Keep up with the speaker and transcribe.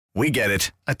We get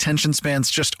it. Attention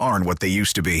spans just aren't what they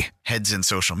used to be. Heads in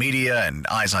social media and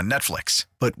eyes on Netflix.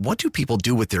 But what do people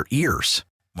do with their ears?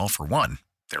 Well, for one,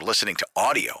 they're listening to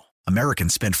audio.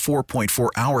 Americans spend 4.4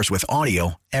 hours with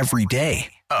audio every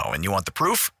day. Oh, and you want the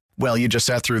proof? Well, you just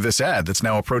sat through this ad that's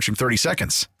now approaching 30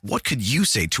 seconds. What could you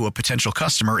say to a potential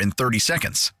customer in 30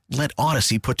 seconds? Let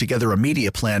Odyssey put together a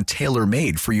media plan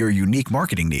tailor-made for your unique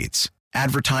marketing needs.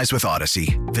 Advertise with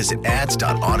Odyssey. Visit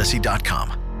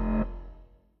ads.odyssey.com.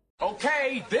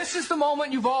 Okay, this is the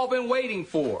moment you've all been waiting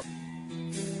for.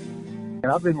 And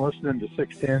I've been listening to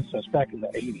 610 since back in the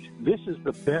 80s. This is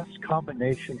the best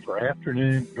combination for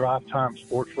afternoon drive time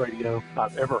sports radio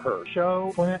I've ever heard.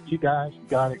 Show, Clint, you guys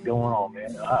got it going on,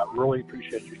 man. I really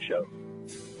appreciate your show.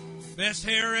 Best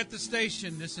hair at the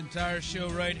station, this entire show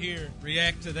right here.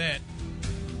 React to that.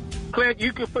 Clint,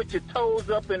 you can put your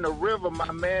toes up in the river,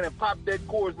 my man, and pop that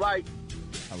Coors Light.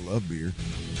 I love beer.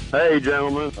 Hey,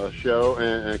 gentlemen, show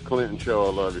and Clinton show. I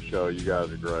love your show. You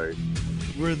guys are great.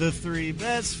 We're the three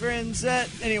best friends that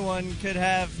anyone could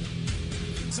have.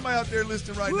 Somebody out there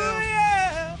listening right now?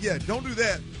 Yeah. Yeah, don't do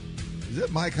that. Is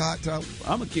that Mike Hot, Tyler?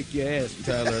 I'm going to kick your ass,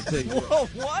 Tyler. I'll tell you. Whoa,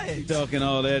 what? You talking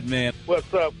all that, man.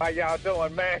 What's up? How y'all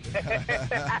doing, man?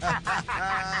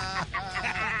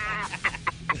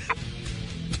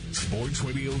 Sports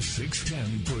Radio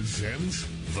 610 presents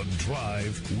The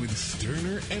Drive with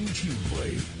Sterner and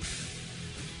Hughley.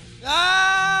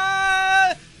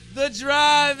 The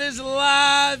Drive is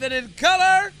live and in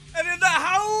color and in the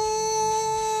house.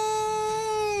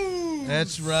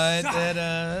 That's right.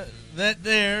 That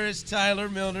there is Tyler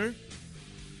Milner,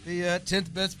 the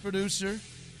 10th best producer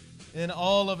in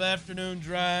all of Afternoon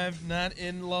Drive, not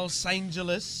in Los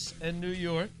Angeles and New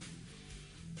York.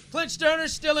 Clint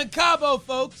Sterner's still in Cabo,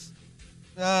 folks.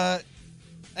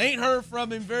 Ain't heard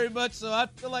from him very much, so I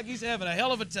feel like he's having a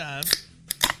hell of a time.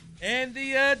 And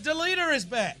the deleter is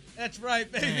back. That's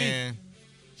right, baby. Man.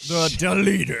 The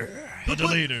deleter. The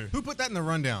deleter. Who put that in the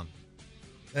rundown?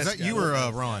 Is that That's you or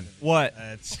Ron? What?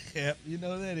 Yep, you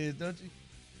know who that is, don't you?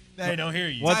 They don't hear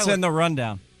you. What's in the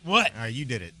rundown? What? All right, you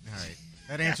did it. All right.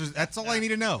 That answers. That's all I need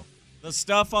to know. The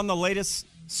stuff on the latest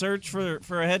search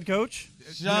for a head coach?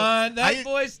 Sean, that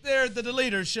voice there, the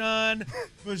deleter, Sean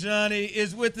Bujani,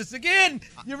 is with us again.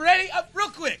 You ready? Real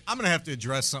quick. I'm going to have to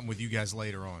address something with you guys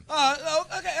later on.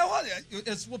 Okay.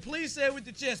 Well, please say it with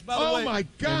the chest. By the way. Oh, my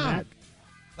God.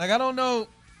 Like, I don't know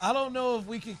if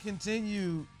we can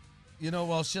continue,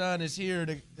 while Sean is here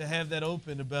to have that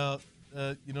open about,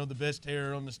 the best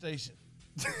hair on the station.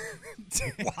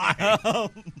 Why?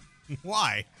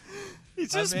 Why? He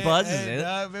just buzzes it.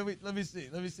 Let me see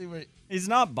where. He's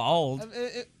not bald.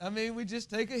 We just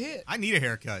take a hit. I need a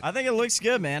haircut. I think it looks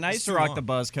good, man. I used to rock the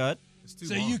buzz cut.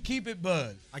 So long. You keep it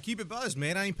buzzed. I keep it buzzed,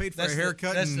 man. I ain't paid for a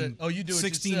haircut in you do it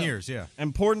 16 yourself. years, yeah.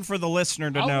 Important for the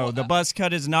listener to know, the buzz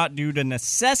cut is not due to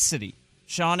necessity.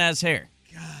 Sean has hair.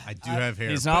 God, I do have hair.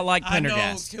 He's not like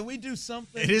Pendergast. Can we do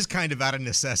something? It is kind of out of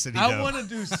necessity, though. I want to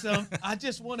do something. I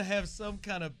just want to have some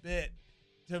kind of bet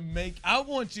to make. I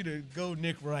want you to go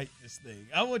Nick Wright this thing.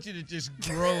 I want you to just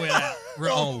grow it out.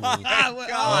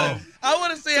 I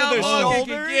want to see how long it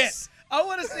can get. I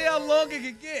want to see how long it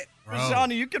can get.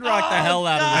 Johnny, you could rock the hell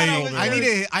out of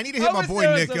this. I need to hit my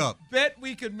boy Nick up. Bet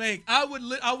we could make. I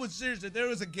would seriously. If there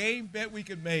was a game bet we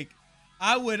could make,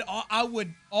 I would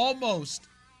almost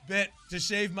bet to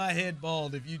shave my head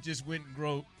bald if you just went and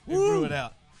grew it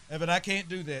out. But I can't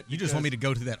do that. You just want me to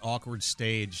go to that awkward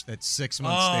stage, that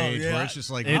 6-month stage where it's just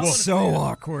like it's so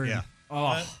awkward. Yeah.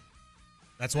 Oh.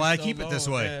 That's why I keep it this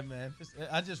way. Yeah, man.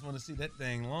 I just want to see that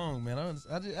thing long, man.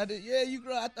 You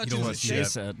grow. I thought you you want to see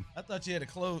that. I thought you had to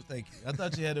close. Thank you. I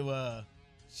thought you had to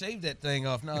shave that thing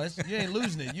off. No, you ain't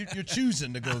losing it. You're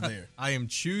choosing to go there. I am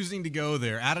choosing to go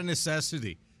there out of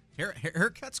necessity.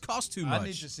 Haircuts cost too much. I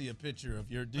need to see a picture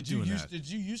of your. Did you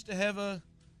used to have a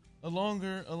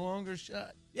longer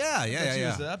shot? Yeah.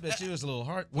 I bet you was a little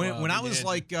hard. When I was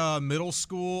like middle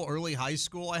school, early high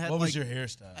school, I had. What was your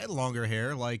hairstyle? I had longer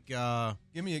hair. Like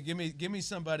give me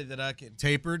somebody that I can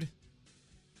tapered.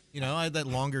 I had that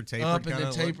longer tapered up and kind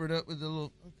then tapered up with the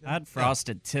little. Okay. I had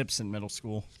frosted tips in middle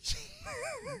school.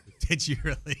 Did you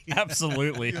really?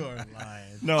 Absolutely. You are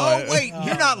lying. No. Oh wait,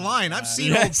 you're not lying. I've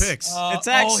seen old pics. It's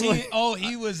actually.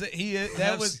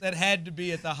 That had to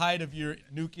be at the height of your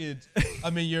New Kids. I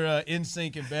mean your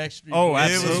NSYNC and Backstreet. Oh,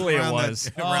 absolutely, it was.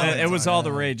 It was all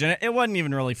the rage, and it wasn't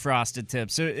even really frosted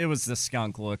tips. It was the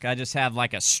skunk look. I just have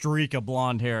like a streak of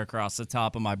blonde hair across the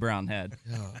top of my brown head.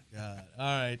 Oh God! All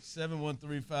right,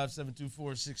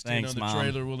 713-572-4610 Thanks, on the Mom.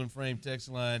 Trailer Wheel and Frame text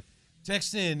line.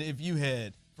 Text in if you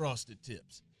had frosted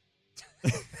tips.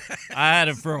 I had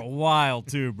it for a while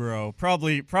too, bro.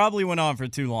 Probably went on for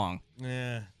too long.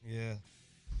 Yeah, Yeah.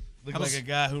 Looked like a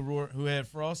guy who had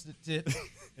frosted tips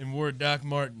and wore Doc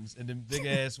Martens and them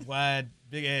big-ass,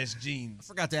 big-ass jeans. I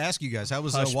forgot to ask you guys, how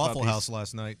was Waffle House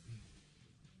last night?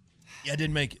 Yeah, I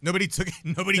didn't make it. Nobody took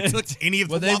any of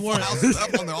the they Waffle House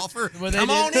stuff on the offer. Well,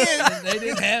 Come on in. They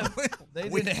didn't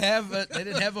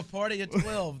have a party at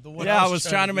 12. I was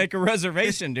trying to make a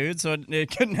reservation, dude, so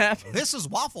it couldn't happen. This is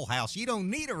Waffle House. You don't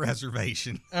need a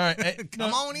reservation. All right,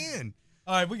 come on in.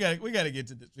 All right, we got to get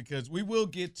to this because we will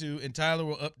get to, and Tyler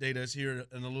will update us here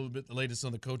in a little bit, the latest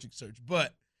on the coaching search.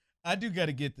 But I do got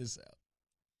to get this out.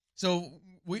 So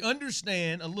we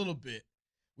understand a little bit.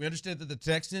 We understand that the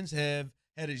Texans have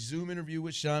had a Zoom interview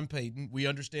with Sean Payton. We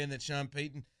understand that Sean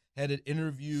Payton had an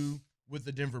interview with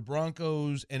the Denver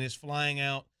Broncos and is flying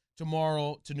out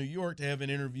tomorrow to New York to have an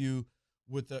interview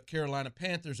with the Carolina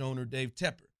Panthers owner, Dave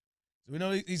Tepper. So we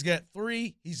know he's got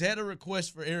 3. He's had a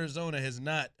request for Arizona, has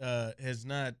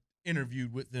not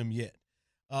interviewed with them yet.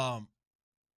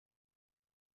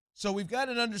 So we've got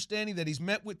an understanding that he's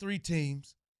met with 3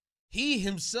 teams. He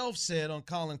himself said on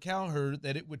Colin Cowherd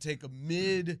that it would take a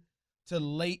mid to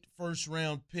late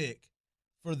first-round pick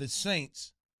for the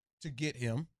Saints to get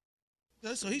him.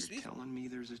 So he's telling me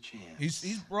there's a chance.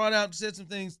 He's brought out and said some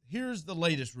things. Here's the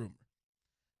latest rumor.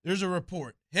 There's a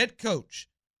report. Head coach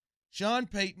Sean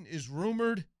Payton is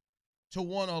rumored to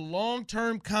want a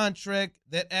long-term contract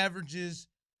that averages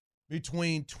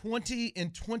between $20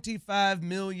 and $25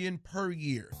 million per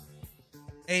year.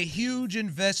 A huge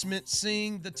investment,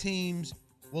 seeing the teams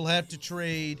will have to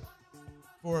trade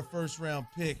for a first-round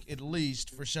pick at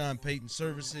least for Sean Payton's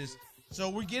services. So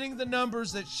we're getting the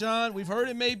numbers that Sean, we've heard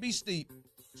it may be steep,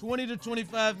 $20 to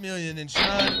 $25 million. And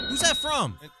Sean, who's that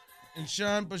from? And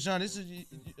Sean Bajan, this is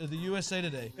the USA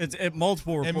Today. It's at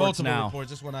multiple reports multiple now. reports.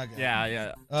 That's what I got.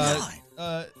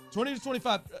 Yeah. 20 to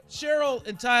 25. Cheryl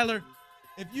and Tyler,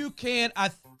 if you can,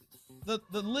 the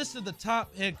list of the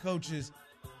top head coaches,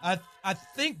 I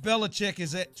think Belichick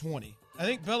is at 20. I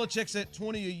think Belichick's at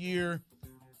 20 a year.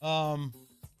 I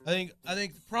think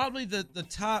probably the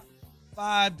top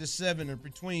 5 to 7 are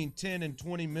between 10 and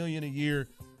 20 million a year.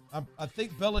 I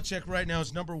think Belichick right now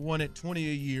is number 1 at 20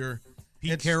 a year.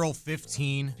 Pete Carroll,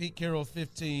 15. Pete Carroll,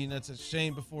 15. That's a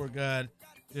shame before God.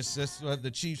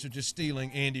 The Chiefs are just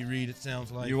stealing Andy Reid, it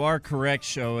sounds like. You are correct,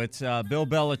 Show. It's Bill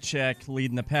Belichick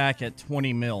leading the pack at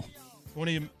 20 mil.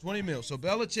 20 mil. So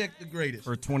Belichick the greatest.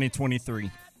 For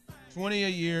 2023. 20 a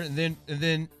year, and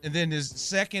then his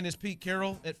second is Pete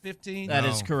Carroll at 15? That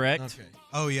is correct. Okay.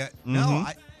 Oh, yeah. Mm-hmm. No,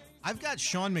 I've got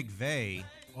Sean McVay,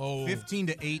 15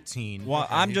 to 18. Well,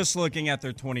 okay. I'm just looking at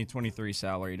their 2023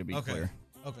 salary, to be clear.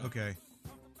 Okay.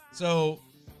 So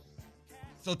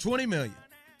 20 million.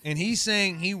 And he's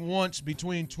saying he wants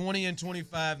between 20 and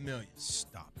 25 million.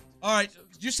 Stop it. All right,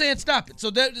 you're saying stop it.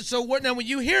 So what now when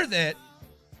you hear that,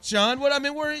 Sean, what I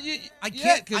mean, where you I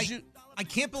can't believe it. I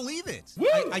can't believe it.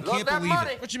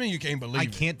 What you mean you can't believe it? I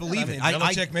can't believe it.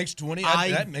 Belichick makes 20.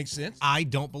 That makes sense. I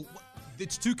don't believe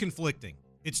it's too conflicting.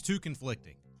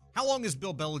 How long is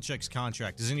Bill Belichick's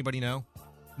contract? Does anybody know?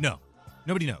 No.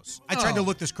 Nobody knows. I tried to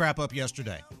look this crap up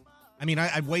yesterday. I mean,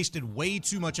 I wasted way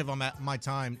too much of my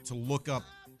time to look up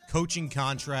coaching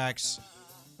contracts,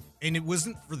 and it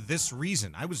wasn't for this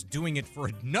reason. I was doing it for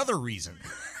another reason.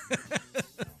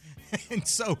 And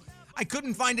so I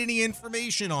couldn't find any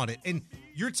information on it. And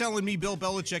you're telling me Bill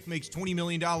Belichick makes $20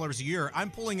 million a year. I'm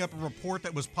pulling up a report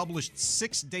that was published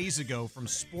 6 days ago from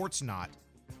Sportsnot,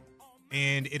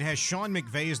 and it has Sean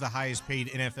McVay as the highest paid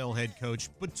NFL head coach,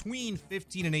 between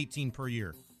 15 and 18 per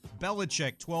year.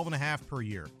 Belichick, 12.5 per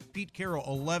year. Pete Carroll,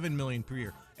 $11 million per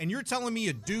year. And you're telling me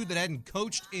a dude that hadn't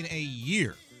coached in a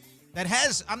year, that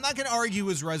has, I'm not going to argue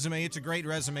his resume. It's a great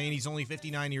resume, and he's only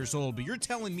 59 years old. But you're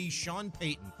telling me Sean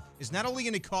Payton is not only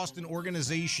going to cost an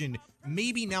organization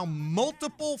maybe now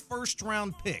multiple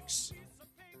first-round picks,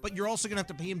 but you're also going to have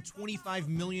to pay him $25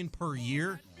 million per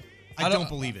year? I don't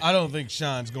believe it. I don't think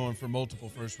Sean's going for multiple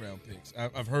first-round picks.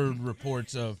 I've heard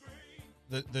reports of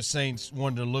the Saints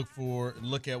wanted to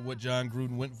look at what John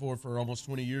Gruden went for almost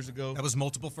 20 years ago. That was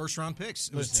multiple first-round picks.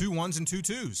 It was 2 1s and 2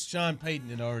 2s. Sean Payton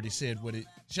had already said what it.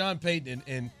 Sean Payton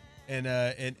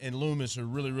and Loomis are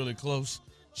really, really close.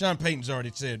 Sean Payton's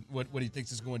already said what he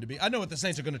thinks it's going to be. I know what the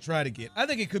Saints are going to try to get. I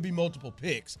think it could be multiple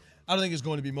picks. I don't think it's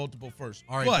going to be multiple first.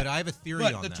 All right, but I have a theory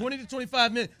on that. The 20 to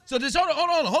 25 million. So just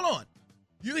hold on.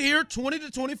 You hear 20 to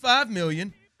 25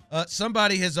 million.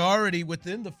 Somebody has already,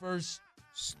 within the first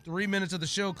 3 minutes of the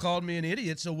show, called me an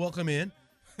idiot, so welcome in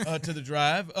to the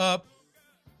drive. But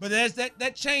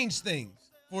that changed things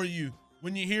for you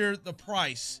when you hear the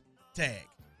price tag.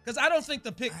 Because I don't think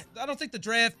the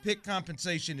draft pick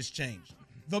compensation has changed.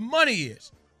 The money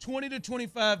is 20 to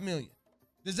 25 million.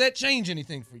 Does that change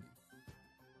anything for you?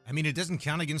 I mean, it doesn't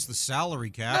count against the salary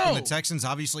cap, and the Texans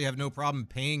obviously have no problem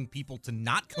paying people to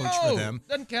not coach for them.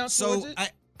 Doesn't count so towards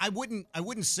it. I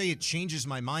wouldn't say it changes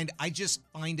my mind. I just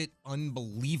find it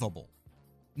unbelievable.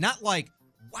 Not like,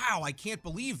 wow, I can't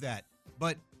believe that,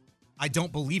 but I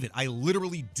don't believe it. I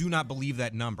literally do not believe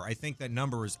that number. I think that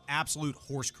number is absolute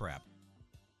horse crap.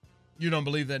 You don't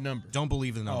believe that number? Don't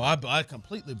believe the number. Oh, I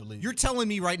completely believe You're telling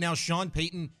me right now Sean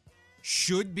Payton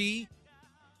should be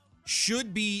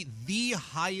the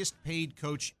highest paid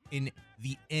coach in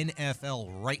the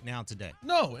NFL right now today.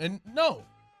 No,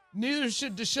 neither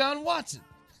should Deshaun Watson.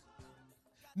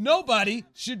 Nobody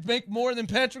should make more than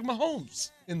Patrick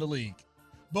Mahomes in the league,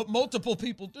 but multiple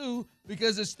people do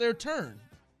because it's their turn,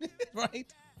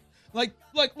 right? Like,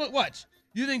 watch.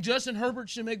 You think Justin Herbert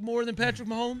should make more than Patrick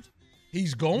Mahomes?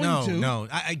 He's going to. No,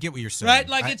 I get what you're saying. Right?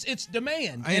 Like, it's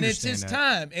demand, and it's his that.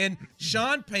 time. And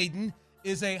Sean Payton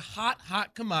is a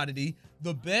hot commodity,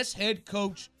 the best head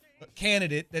coach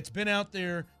candidate that's been out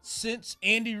there since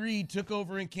Andy Reid took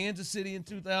over in Kansas City in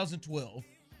 2012,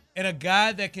 and a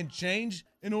guy that can change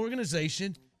an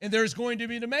organization, and there's going to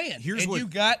be demand. You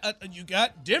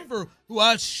got Denver, who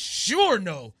I sure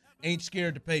know ain't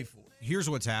scared to pay for it. Here's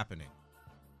what's happening.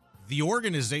 The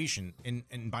organization,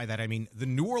 and by that I mean the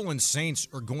New Orleans Saints,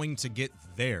 are going to get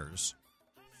theirs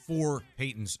for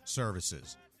Peyton's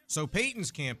services. So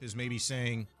Peyton's camp is maybe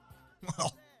saying,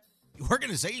 well, the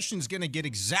organization's going to get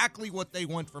exactly what they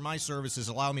want for my services,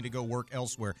 allow me to go work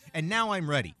elsewhere, and now I'm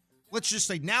ready. Let's just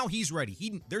say now he's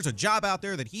ready. There's a job out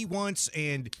there that he wants,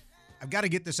 and I've got to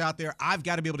get this out there. I've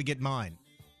got to be able to get mine.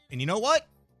 And you know what?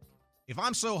 If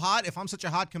I'm so hot, if I'm such a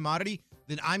hot commodity,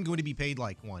 then I'm going to be paid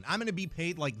like one. I'm going to be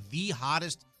paid like the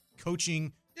hottest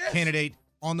coaching candidate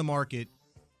on the market.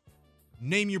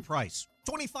 Name your price.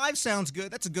 25 sounds good.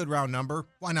 That's a good round number.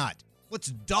 Why not? Let's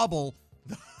double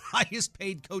the highest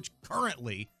paid coach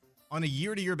currently on a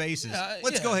year-to-year basis.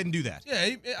 Let's go ahead and do that.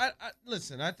 Yeah,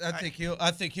 listen. I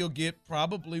think he'll get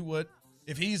probably what,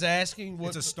 if he's asking what.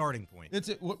 It's a starting point. It's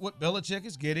what Belichick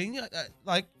is getting.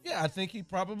 I think he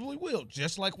probably will.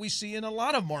 Just like we see in a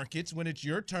lot of markets when it's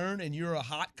your turn and you're a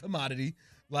hot commodity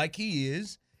like he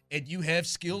is, and you have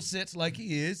skill sets like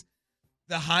he is.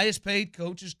 The highest paid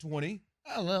coach is 20.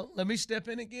 Well, let me step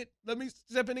in and get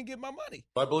my money.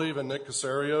 I believe in Nick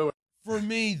Caserio. For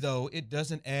me, though, it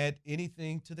doesn't add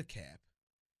anything to the cap.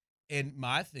 And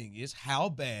my thing is, how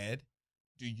bad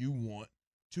do you want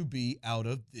to be out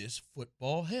of this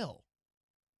football hell?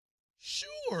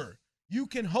 Sure, you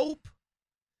can hope.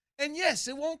 And yes,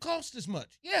 it won't cost as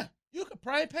much. Yeah, you could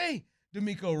probably pay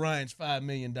DeMeco Ryans $5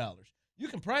 million. You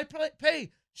can probably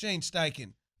pay Shane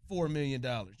Steichen $4 million.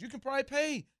 You can probably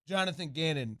pay Jonathan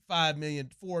Gannon $4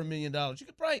 million. You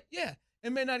could probably,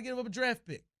 and may not give up a draft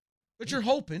pick. But you're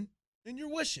hoping and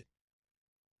you're wishing.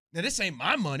 Now, this ain't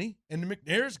my money, and the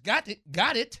McNairs got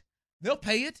it. They'll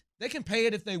pay it. They can pay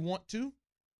it if they want to.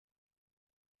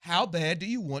 How bad do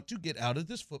you want to get out of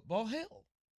this football hell?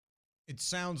 It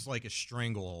sounds like a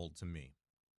stranglehold to me.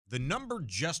 The number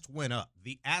just went up.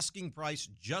 The asking price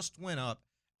just went up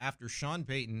after Sean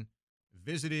Payton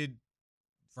visited,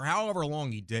 for however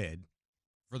long he did,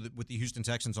 with the Houston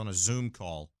Texans on a Zoom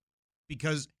call,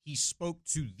 because he spoke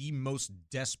to the most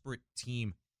desperate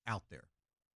team out there.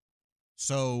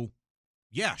 So,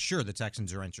 yeah, sure, the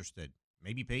Texans are interested.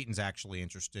 Maybe Peyton's actually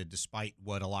interested, despite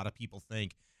what a lot of people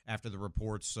think after the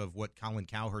reports of what Colin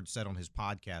Cowherd said on his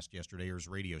podcast yesterday, or his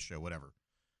radio show, whatever.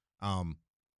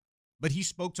 But he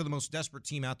spoke to the most desperate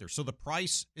team out there. So the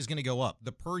price is going to go up.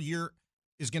 The per year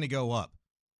is going to go up.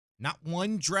 Not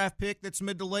one draft pick that's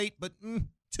mid to late, but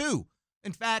two.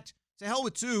 In fact, to hell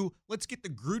with two, let's get the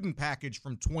Gruden package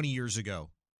from 20 years ago.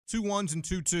 2 1s and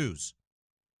 2 2s.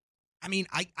 I mean,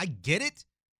 I get it.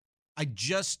 I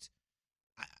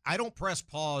don't press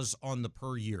pause on the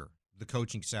per year, the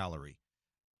coaching salary.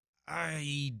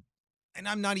 I'm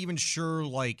not even sure,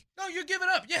 like... No, you're giving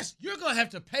up. Yes, you're going to have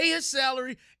to pay his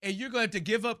salary, and you're going to have to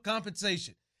give up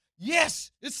compensation.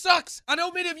 Yes, it sucks. I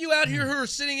know many of you out here who are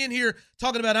sitting in here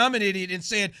talking about I'm an idiot and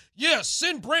saying,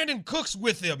 send Brandon Cooks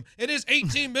with him. It is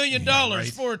 $18 million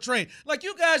for a trade. Like,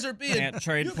 you guys are being... Can't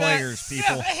trade players,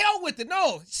 people. Yeah, hell with it.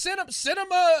 No, send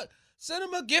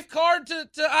him a gift card to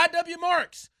IW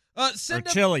Marks. Send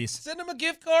him, Chili's. Send him a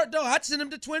gift card. No, I'd send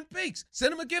him to Twin Peaks.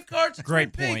 Send him a gift card to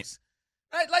Twin Peaks. Point.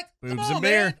 Right, like, Boobs come on, and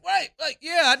beer. man. Right, like,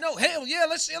 I know. Hell,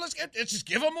 let's just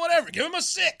give him whatever. Give him a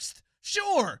 6th.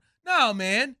 Sure. No,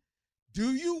 man.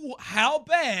 How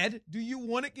bad do you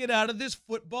want to get out of this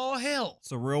football hell? It's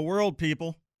the real world,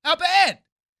 people. How bad?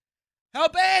 How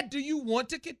bad do you want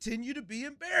to continue to be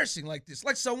embarrassing like this?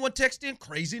 Like someone texted in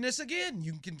craziness again.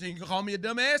 You can continue to call me a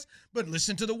dumbass, but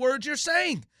listen to the words you're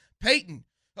saying. Peyton.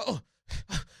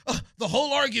 The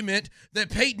whole argument that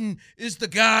Peyton is the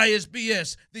guy is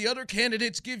BS. The other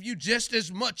candidates give you just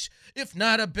as much, if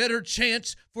not a better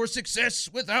chance for success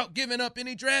without giving up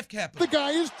any draft capital. The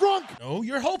guy is drunk. No,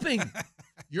 you're hoping.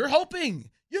 You're hoping.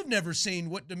 You've never seen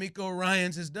what D'Amico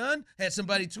Ryans has done. Had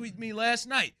somebody tweet me last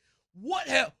night. What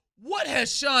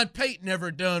has Sean Payton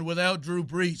ever done without Drew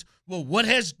Brees? Well, what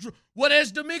has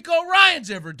D'Amico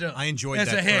Ryans ever done? I enjoyed as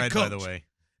that a head thread, coach, by the way.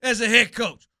 As a head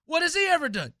coach. What has he ever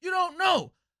done? You don't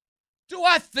know. Do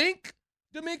I think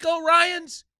D'Amico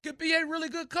Ryans could be a really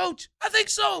good coach? I think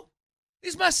so.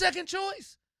 He's my second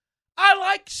choice. I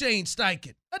like Shane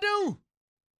Steichen. I do.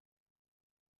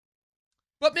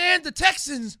 But, man, the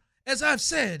Texans, as I've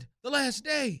said the last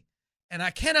day, and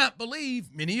I cannot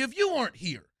believe many of you aren't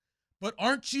here, but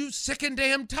aren't you sick and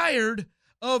damn tired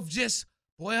of just,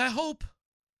 boy, I hope,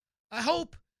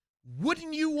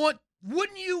 wouldn't you want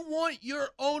your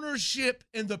ownership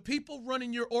and the people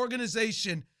running your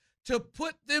organization to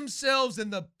put themselves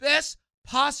in the best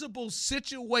possible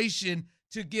situation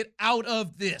to get out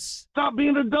of this? Stop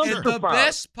being a dumpster And the fire.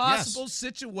 best possible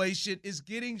situation is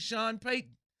getting Sean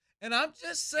Payton. And I'm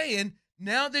just saying,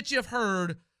 now that you've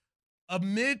heard a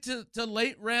mid to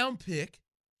late round pick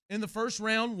in the first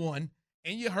round one,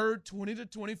 and you heard 20 to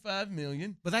 25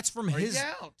 million. But that's from Are you his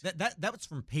out? that was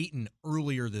from Peyton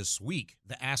earlier this week.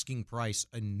 The asking price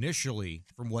initially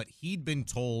from what he'd been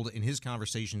told in his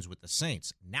conversations with the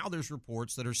Saints. Now there's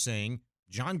reports that are saying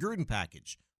John Gruden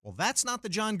package. Well, that's not the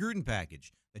John Gruden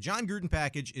package. The John Gruden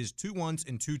package is 2 1s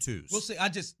and 2 2s. We'll see.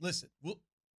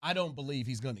 I don't believe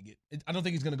he's going to get. I don't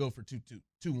think he's going to go for 2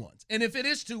 1s. And if it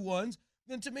is 2 1s,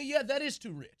 then to me, yeah, that is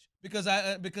too rich because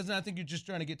I think you're just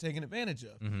trying to get taken advantage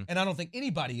of. Mhm. And I don't think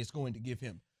anybody is going to give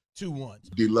him 2 1s.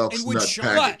 Deluxe nut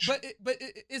package. But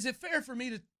is it fair for me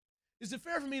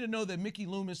to know that Mickey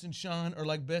Loomis and Sean are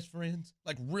like best friends,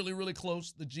 like really, really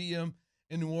close? The GM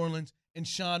in New Orleans, and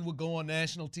Sean would go on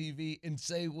national TV and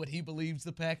say what he believes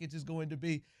the package is going to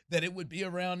be. That it would be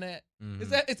around that. Mhm. Is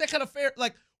that kind of fair?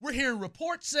 Like we're hearing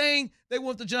reports saying they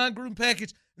want the John Gruden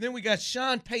package, and then we got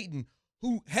Sean Payton,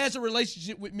 who has a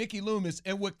relationship with Mickey Loomis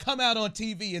and would come out on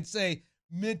TV and say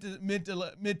mid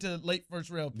to late first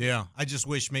round. Yeah, I just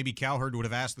wish maybe Cowherd would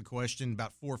have asked the question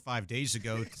about 4 or 5 days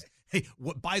ago. Hey,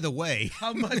 by the way,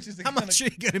 How much is it? how much are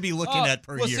you going to be looking at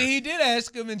per year? See, he did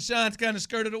ask him, and Sean's kind of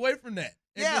skirted away from that.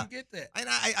 And Yeah. didn't get that. And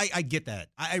I get that.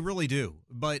 I really do.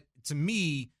 But to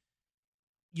me,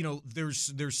 you know,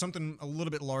 there's something a little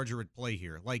bit larger at play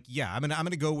here. Like, yeah, I'm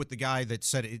gonna go with the guy that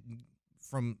said it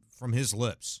from his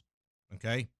lips.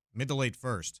 Okay, mid to late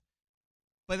first.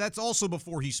 But that's also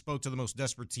before he spoke to the most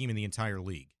desperate team in the entire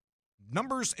league.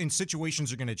 Numbers and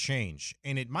situations are going to change,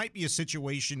 and it might be a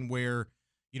situation where,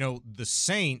 you know, the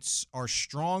Saints are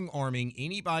strong-arming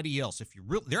anybody else. If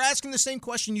you they're asking the same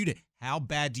question you did. How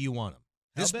bad do you want them?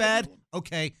 This bad?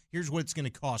 Okay, here's what it's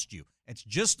going to cost you. It's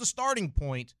just the starting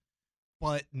point,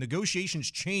 but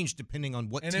negotiations change depending on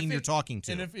what team you're talking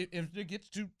to. And if it gets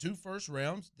to 2 first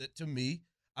rounds, that to me,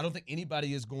 I don't think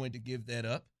anybody is going to give that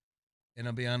up. And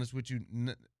I'll be honest with you,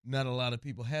 not a lot of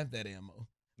people have that ammo.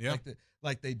 Yeah.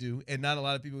 Like they do. And not a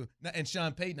lot of people. And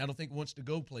Sean Payton, I don't think wants to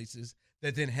go places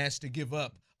that then has to give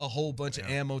up a whole bunch of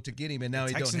ammo to get him. And now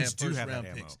he don't have first-round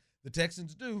picks. The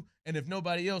Texans do. And if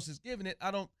nobody else is giving it,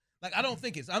 I don't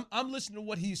think it's. I'm listening to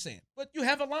what he's saying. But you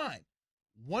have a line.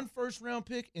 1 first-round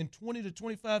pick and $20 to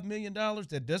 $25 million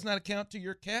that does not account to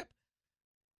your cap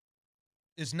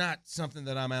is not something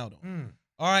that I'm out on.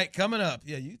 All right, coming up.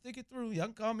 Yeah, you think it through. You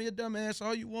can call me a dumbass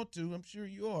all you want to. I'm sure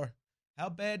you are. How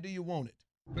bad do you want it?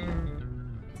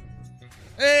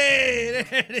 Hey,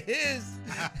 there it is.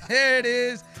 There it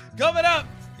is. Coming up,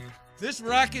 this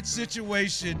Rockets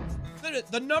situation.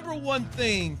 The number one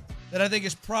thing that I think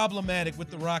is problematic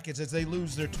with the Rockets as they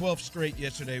lose their 12th straight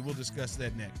yesterday. We'll discuss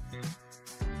that next.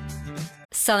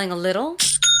 Selling a little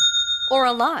or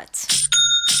a lot?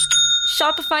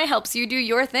 Shopify helps you do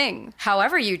your thing,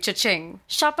 however you cha-ching.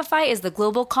 Shopify is the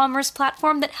global commerce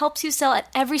platform that helps you sell at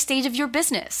every stage of your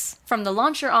business. From the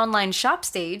launch your online shop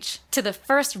stage, to the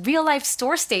first real-life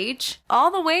store stage, all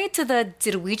the way to the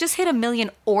did we just hit 1 million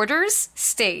orders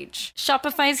stage.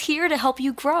 Shopify's here to help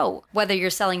you grow. Whether you're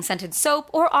selling scented soap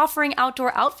or offering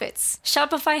outdoor outfits,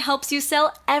 Shopify helps you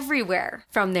sell everywhere.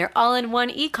 From their all-in-one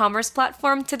e-commerce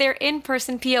platform to their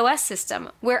in-person POS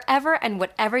system, wherever and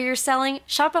whatever you're selling,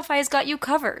 Shopify's got got you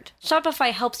covered.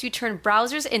 Shopify helps you turn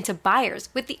browsers into buyers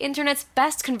with the internet's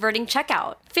best converting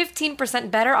checkout.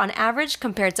 15% better on average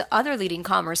compared to other leading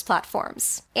commerce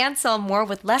platforms. And sell more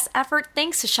with less effort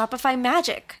thanks to Shopify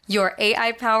Magic, your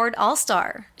AI-powered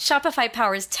all-star. Shopify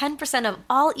powers 10% of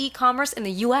all e-commerce in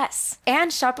the U.S.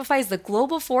 And Shopify is the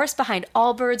global force behind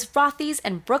Allbirds, Rothy's,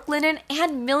 and Brooklinen,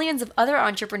 and millions of other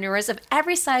entrepreneurs of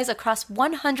every size across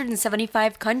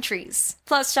 175 countries.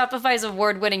 Plus, Shopify's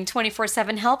award-winning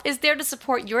 24/7 help is there to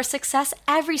support your success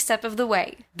every step of the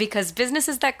way. Because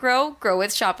businesses that grow, grow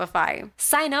with Shopify.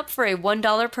 Sign up for a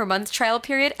 $1 per month trial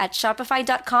period at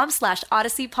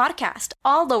shopify.com/Odyssey Podcast,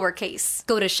 all lowercase.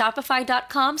 Go to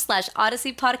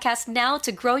shopify.com/Odyssey Podcast now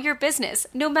to grow your business,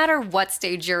 no matter what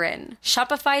stage you're in.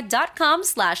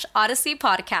 Shopify.com/Odyssey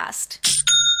Podcast.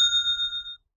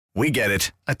 We get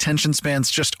it. Attention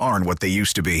spans just aren't what they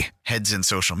used to be. Heads in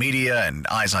social media and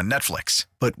eyes on Netflix.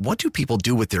 But what do people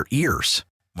do with their ears?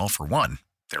 Well, for one,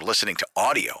 they're listening to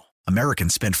audio.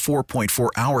 Americans spend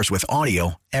 4.4 hours with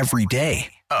audio every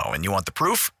day. Oh, and you want the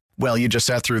proof? Well, you just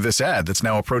sat through this ad that's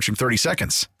now approaching 30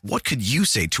 seconds. What could you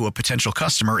say to a potential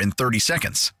customer in 30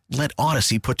 seconds? Let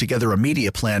Odyssey put together a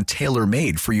media plan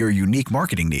tailor-made for your unique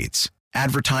marketing needs.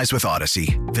 Advertise with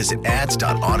Odyssey. Visit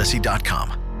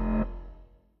ads.odyssey.com.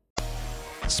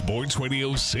 Sports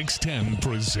Radio 610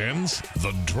 presents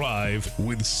The Drive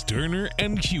with Sterner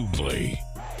and Hughley.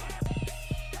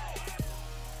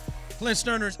 Clint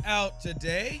Sterner's out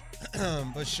today,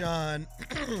 but Sean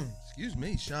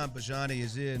Bajani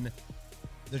is in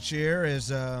the chair, is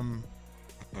having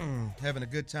a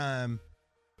good time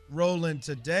rolling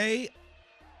today.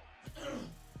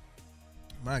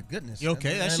 My goodness. You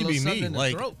okay? That should be me.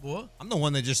 Like, throat, boy. I'm the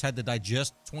one that just had to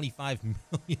digest $25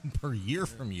 million per year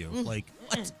from you. Like,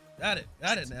 what? Got it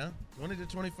now. 20 to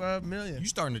 25 million. You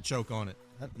starting to choke on it.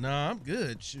 No, I'm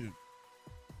good. Shoot.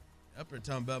 Up here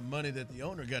talking about money that the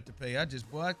owner got to pay.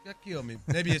 That killed me.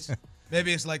 Maybe it's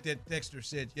like that texter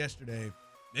said yesterday.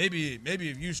 Maybe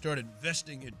if you started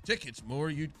investing in tickets more,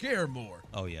 you'd care more.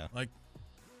 Oh yeah. Like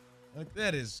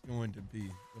that is going to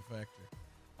be the factor.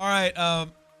 All right.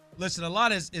 Listen, a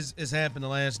lot has happened the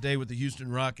last day with the Houston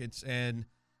Rockets, and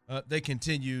they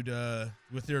continued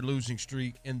with their losing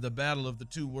streak in the battle of the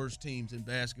two worst teams in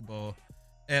basketball.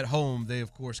 At home, they,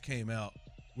 of course, came out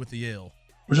with the L.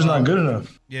 Which is not good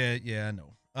enough. Yeah, I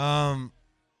know. And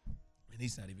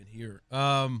he's not even here.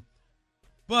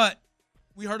 But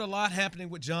we heard a lot happening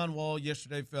with John Wall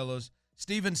yesterday, fellas.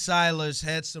 Stephen Silas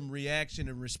had some reaction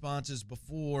and responses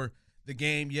before the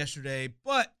game yesterday,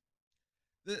 but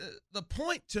the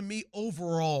point to me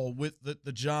overall with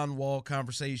the John Wall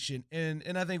conversation,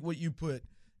 and I think what you put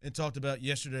and talked about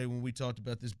yesterday when we talked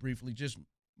about this briefly, just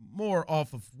more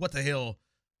off of what the hell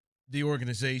the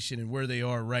organization and where they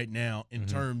are right now in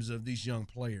terms of these young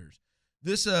players.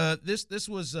 This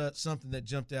was something that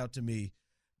jumped out to me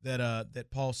that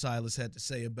Paul Silas had to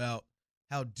say about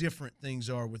how different things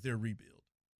are with their rebuild.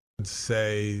 I'd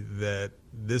say that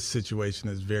this situation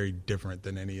is very different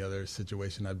than any other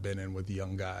situation I've been in with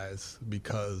young guys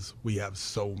because we have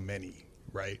so many,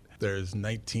 right? There's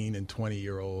 19 and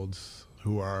 20-year-olds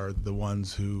who are the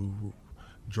ones who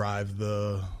drive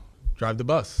the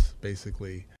bus,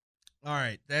 basically. All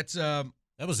right, that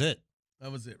was it.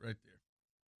 That was it right there.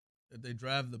 That they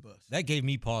drive the bus. That gave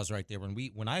me pause right there.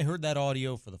 When I heard that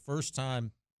audio for the first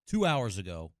time 2 hours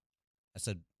ago, I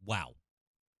said, "Wow,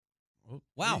 well,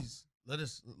 wow." Please, let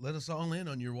us all in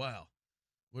on your wow.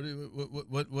 Why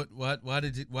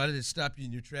did it stop you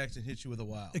in your tracks and hit you with a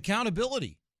wow?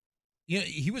 Accountability. Yeah,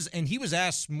 he was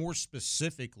asked more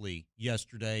specifically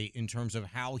yesterday in terms of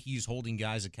how he's holding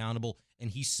guys accountable, and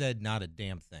he said not a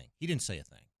damn thing. He didn't say a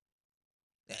thing.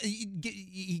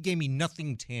 He gave me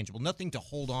nothing tangible, nothing to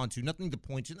hold on to, nothing to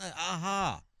point to.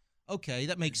 Aha. Okay,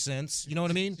 that makes sense. You know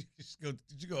what I mean? Did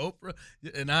you go Oprah?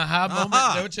 An aha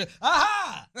moment? Don't you?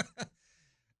 Aha!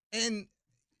 And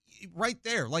right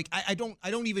there, like I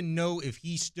don't even know if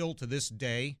he still to this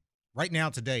day, right now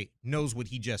today, knows what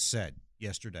he just said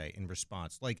yesterday in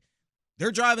response. Like, they're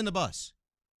driving the bus.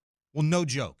 Well, no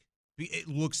joke. It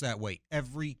looks that way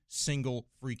every single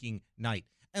freaking night.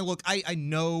 And look, I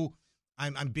know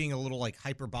I'm being a little like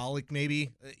hyperbolic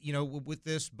maybe, with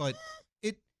this, but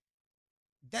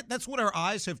that's what our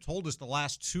eyes have told us the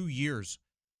last 2 years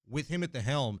with him at the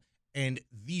helm and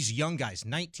these young guys,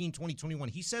 19, 20, 21.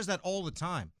 He says that all the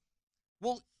time.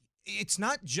 Well, it's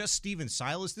not just Stephen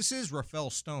Silas. This is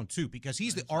Rafael Stone, too, because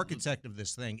he's the architect of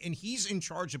this thing, and he's in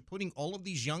charge of putting all of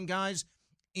these young guys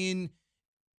in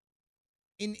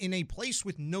a place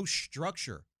with no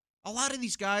structure. A lot of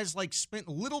these guys spent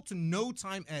little to no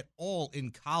time at all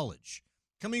in college,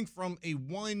 coming from a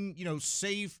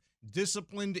safe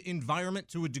disciplined environment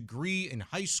to a degree in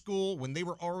high school when they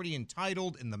were already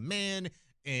entitled and the man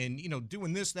and,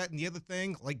 doing this, that, and the other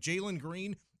thing like Jalen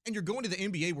Green. And you're going to the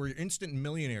NBA where you're instant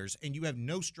millionaires and you have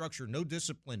no structure, no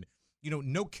discipline,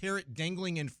 no carrot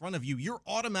dangling in front of you. You're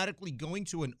automatically going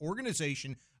to an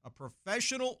organization, a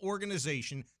professional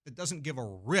organization that doesn't give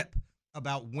a rip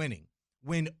about winning.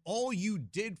 When all you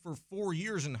did for 4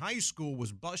 years in high school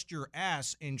was bust your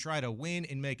ass and try to win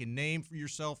and make a name for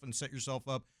yourself and set yourself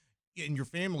up and your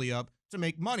family up to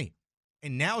make money.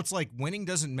 And now it's like winning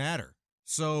doesn't matter.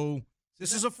 So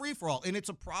this is a free-for-all, and it's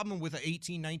a problem with an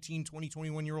 18, 19, 20,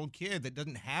 21-year-old kid that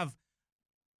doesn't have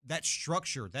that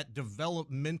structure, that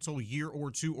developmental year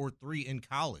or 2 or 3 in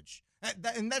college.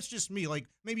 And that's just me. Like,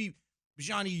 maybe,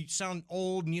 Johnny, you sound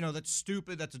old and, that's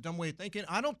stupid, that's a dumb way of thinking.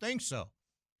 I don't think so.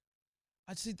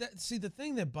 I see the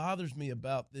thing that bothers me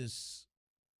about this,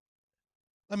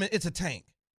 I mean, it's a tank,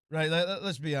 right?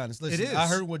 Let's be honest. Listen, it is. I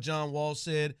heard what John Wall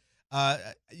said,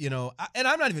 and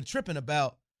I'm not even tripping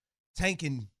about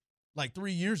tanking like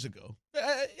 3 years ago.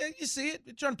 You see it,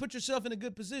 you're trying to put yourself in a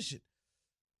good position.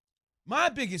 My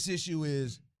biggest issue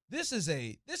is this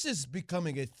is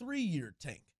becoming a 3-year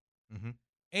tank. Mm-hmm.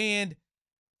 And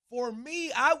for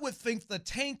me, I would think the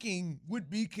tanking would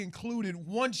be concluded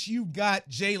once you got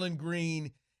Jalen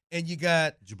Green and you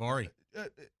got Jabari.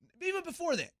 Even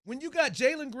before that, when you got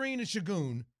Jalen Green and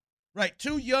Şengün, right,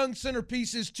 2 young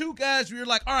centerpieces, 2 guys where you're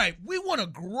like, all right, we want to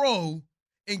grow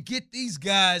and get these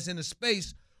guys in a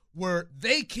space where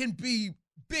they can be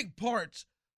big parts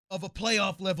of a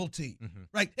playoff level team,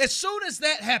 right? As soon as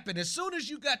that happened, as soon as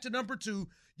you got to number 2,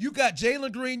 you got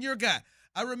Jalen Green, your guy.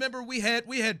 I remember we had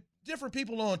different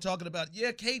people on talking about,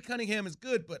 Cade Cunningham is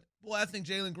good, but boy, I think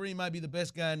Jalen Green might be the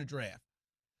best guy in the draft.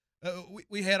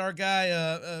 We had our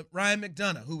guy Ryan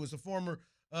McDonough, who was a former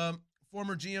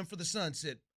GM for the Suns,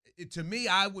 said, to me,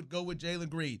 I would go with Jalen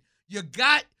Green. You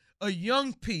got a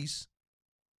young piece.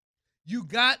 You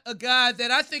got a guy that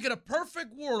I think in a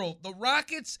perfect world, the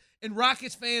Rockets and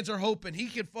Rockets fans are hoping he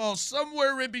can fall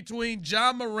somewhere in between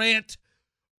John Morant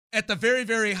at the very,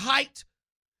 very height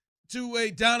to a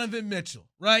Donovan Mitchell,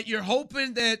 right? You're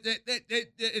hoping that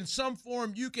in some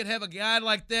form you can have a guy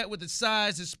like that with his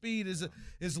size, his speed,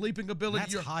 his leaping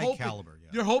ability. That's high caliber. Yeah.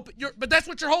 You're hoping, but that's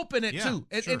what you're hoping at too.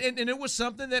 And, sure. and it was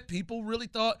something that people really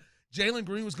thought Jalen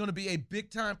Green was going to be a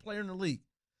big-time player in the league.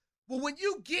 Well, when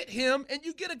you get him and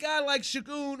you get a guy like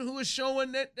Şengün who is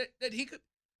showing that he could,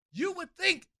 you would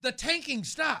think the tanking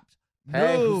stopped.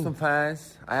 Hey, Houston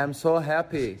fans, I am so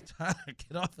happy.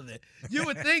 Get off of that. You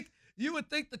would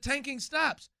think the tanking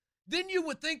stops. Then you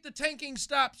would think the tanking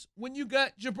stops when you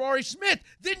got Jabari Smith.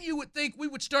 Then you would think we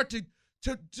would start to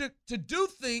do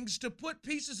things to put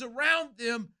pieces around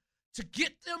them to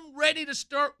get them ready to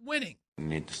start winning. We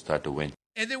need to start to win.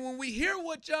 And then when we hear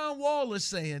what John Wall is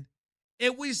saying,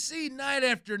 and we see night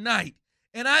after night,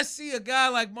 and I see a guy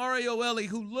like Mario Elie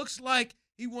who looks like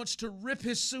he wants to rip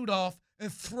his suit off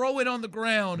and throw it on the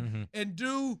ground and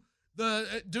do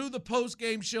the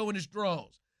post-game show in his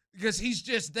drawers because he's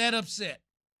just that upset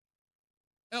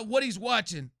at what he's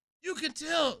watching. You can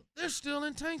tell they're still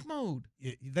in tank mode.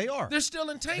 They are. They're still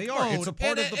in tank mode. Are. It's a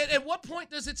part of the. At what point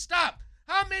does it stop?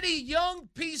 How many young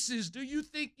pieces do you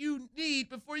think you need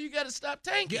before you got to stop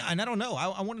tanking? Yeah, and I don't know.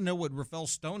 I want to know what Rafael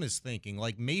Stone is thinking.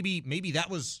 Like maybe that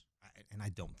was, and I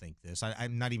don't think this. I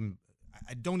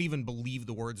don't even believe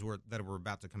the words that were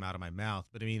about to come out of my mouth.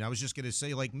 But I mean, I was just going to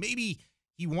say like maybe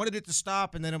he wanted it to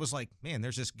stop, and then it was like, man,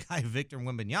 there's this guy Victor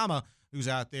Wembanyama who's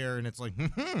out there, and it's like,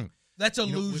 That's a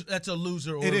loser. That's a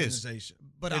loser organization. It is.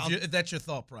 But if that's your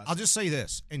thought process. I'll just say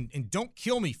this, and don't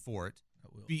kill me for it,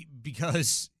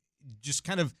 because just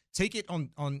kind of take it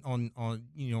on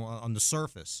the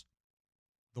surface.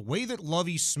 The way that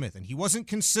Lovie Smith, and he wasn't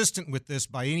consistent with this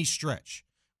by any stretch,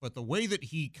 but the way that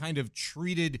he kind of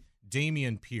treated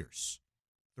Dameon Pierce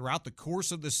throughout the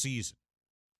course of the season,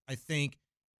 I think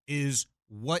is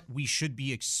what we should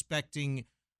be expecting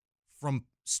from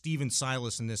Stephen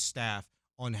Silas and this staff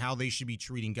on how they should be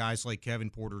treating guys like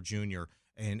Kevin Porter Jr.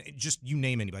 and just you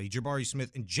name anybody, Jabari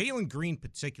Smith and Jalen Green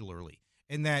particularly,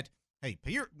 in that, hey,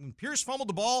 Pierce fumbled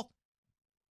the ball,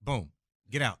 boom,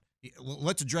 get out.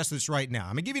 Let's address this right now.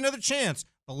 I'm going to give you another chance,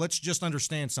 but let's just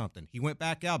understand something. He went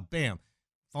back out, bam,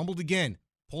 fumbled again,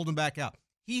 pulled him back out.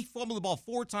 He fumbled the ball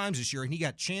 4 times this year, and he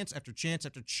got chance after chance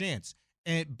after chance.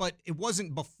 But it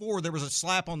wasn't before there was a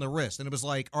slap on the wrist, and it was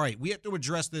like, all right, we have to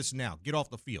address this now. Get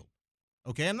off the field.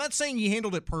 Okay, I'm not saying he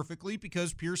handled it perfectly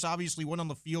because Pierce obviously went on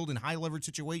the field in high-leverage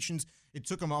situations. It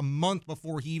took him a month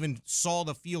before he even saw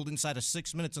the field inside of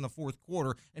 6 minutes in the fourth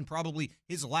quarter, and probably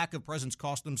his lack of presence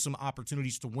cost him some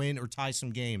opportunities to win or tie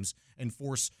some games and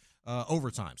force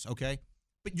overtimes, okay?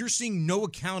 but you're seeing no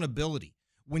accountability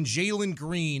when Jalen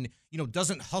Green,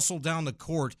 doesn't hustle down the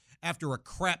court after a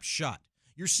crap shot.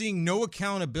 You're seeing no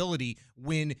accountability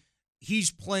when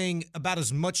he's playing about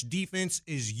as much defense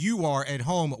as you are at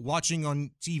home watching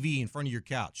on TV in front of your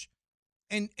couch.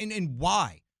 And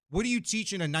why? What are you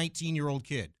teaching a 19-year-old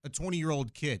kid, a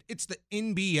 20-year-old kid? It's the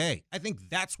NBA. I think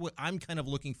that's what I'm kind of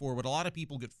looking for, what a lot of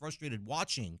people get frustrated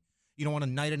watching, on a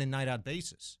night in and night out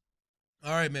basis.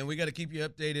 All right, man, we got to keep you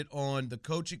updated on the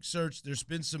coaching search. There's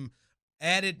been some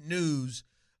added news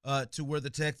to where the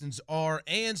Texans are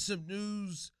and some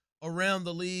news around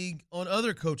the league on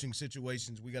other coaching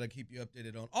situations we got to keep you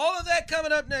updated on. All of that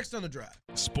coming up next on The Drive.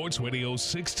 Sports Radio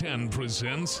 610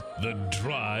 presents The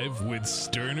Drive with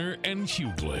Sterner and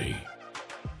Hughley.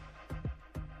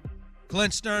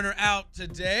 Clint Sterner out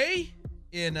today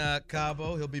in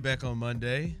Cabo. He'll be back on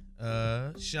Monday.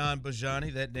 Sean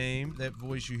Bajani, that name, that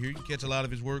voice you hear, you can catch a lot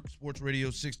of his work,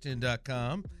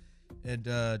 sportsradio610.com, and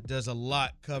does a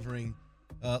lot covering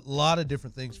a lot of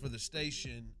different things for the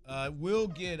station. We'll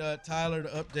get Tyler to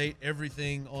update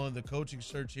everything on the coaching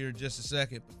search here in just a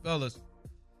second. But fellas,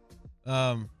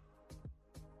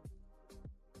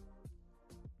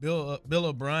 Bill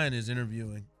O'Brien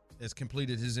has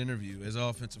completed his interview as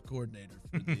offensive coordinator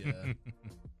for the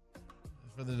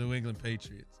for the New England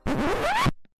Patriots.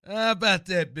 How about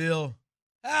that, Bill?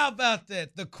 How about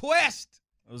that? The quest.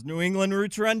 Those New England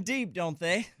roots run deep, don't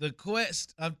they? The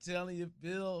quest. I'm telling you,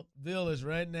 Bill is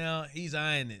right now, he's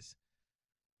eyeing this.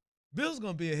 Bill's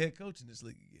going to be a head coach in this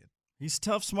league again. He's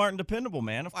tough, smart, and dependable,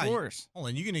 man, of course. Hold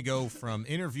on, you're going to go from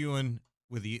interviewing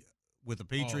with the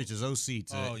Patriots as OC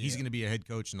to he's going to be a head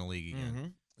coach in the league again. Mm-hmm.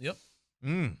 Yep.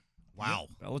 Wow.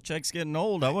 Yep. Belichick's getting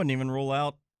old. I wouldn't even rule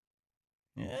out,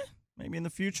 maybe in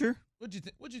the future. What'd you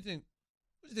think? What'd you think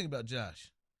about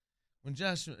Josh? When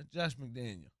Josh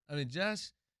McDaniel. I mean,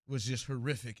 Josh was just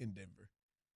horrific in Denver.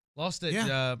 Lost that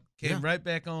job, came right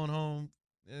back on home.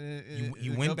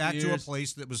 You went back to a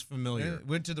place that was familiar.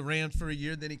 Went to the Rams for a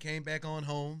year, then he came back on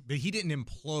home. But he didn't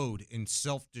implode and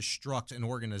self-destruct an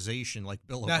organization like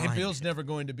Bill O'Brien. Now, Bill's never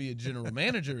going to be a general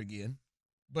manager again.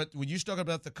 But when you talk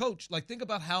about the coach, think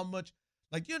about how much,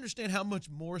 you understand how much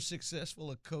more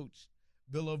successful a coach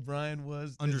Bill O'Brien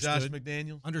was than Josh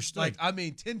McDaniels? Understood.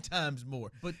 10 times more.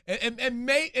 But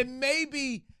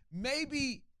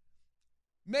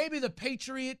maybe the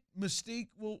Patriot mystique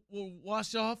will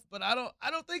wash off, but I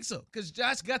don't think so, because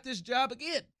Josh got this job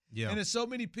again. Yeah. And there's so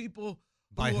many people.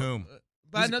 By whom?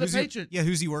 By another Patriot.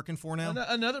 Who's he working for now?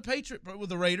 Another Patriot with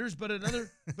the Raiders, but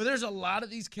there's a lot of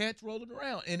these cats rolling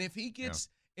around. And if he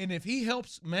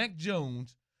helps Mac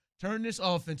Jones turn this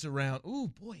offense around, ooh,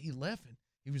 boy, he left.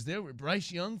 He was there with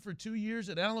Bryce Young for 2 years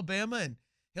at Alabama and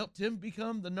helped him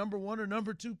become the number 1 or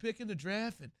number 2 pick in the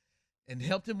draft and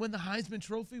helped him win the Heisman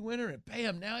Trophy winner. And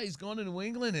bam, now he's gone to New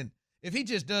England. And if he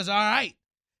just does all right,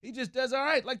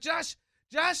 Like Josh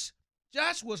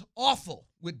was awful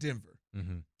with Denver.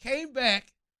 Mm-hmm. Came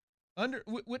back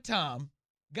with Tom,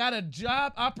 got a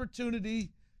job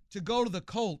opportunity to go to the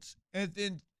Colts, and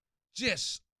then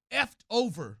just effed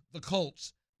over the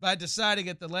Colts by deciding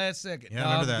at the last second, yeah,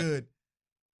 I remember that. Good.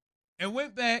 And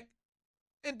went back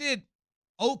and did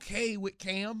okay with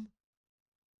Cam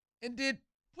and did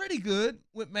pretty good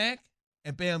with Mac,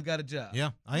 and bam, got a job.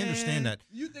 Yeah, I understand that.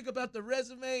 You think about the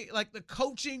resume, like the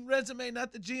coaching resume,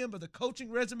 not the GM, but the coaching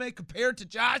resume compared to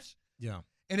Josh. Yeah.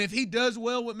 And if he does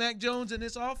well with Mac Jones in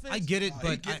this offense, I get it,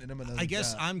 but I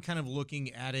guess job. I'm kind of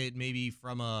looking at it maybe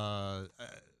from a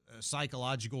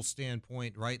psychological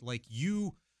standpoint, right? Like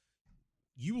you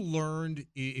learned,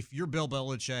 if you're Bill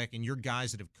Belichick and you're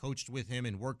guys that have coached with him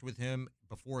and worked with him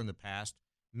before in the past,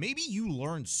 maybe you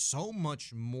learned so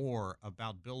much more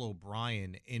about Bill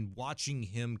O'Brien in watching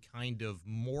him kind of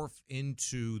morph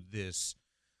into this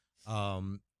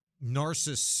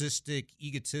narcissistic,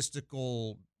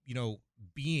 egotistical,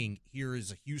 being here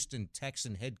as a Houston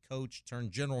Texan head coach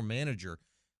turned general manager.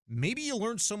 Maybe you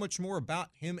learned so much more about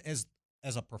him as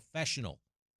a professional,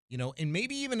 and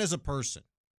maybe even as a person.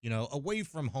 Away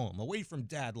from home, away from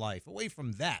dad life, away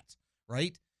from that,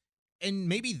 right? And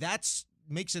maybe that's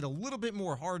makes it a little bit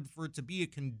more hard for it to be a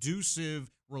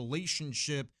conducive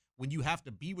relationship when you have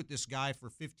to be with this guy for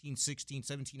 15, 16,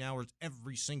 17 hours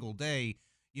every single day,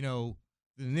 the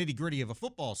nitty-gritty of a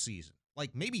football season.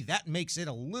 Like, maybe that makes it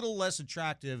a little less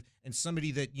attractive and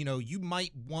somebody that, you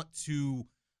might want to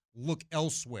look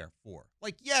elsewhere for.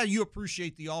 Like, yeah, you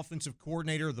appreciate the offensive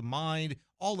coordinator, the mind,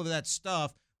 all of that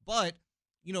stuff, but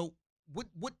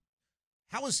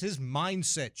how has his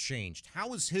mindset changed?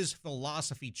 How has his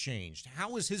philosophy changed?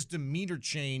 How has his demeanor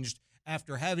changed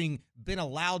after having been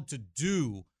allowed to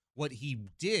do what he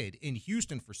did in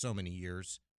Houston for so many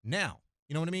years now?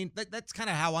 You know what I mean? That's kind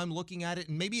of how I'm looking at it,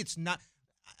 and maybe it's not.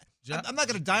 I'm not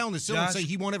going to die on this hill and say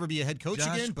he won't ever be a head coach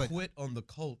again. But quit on the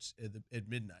Colts at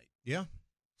midnight. Yeah.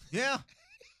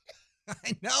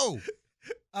 I know.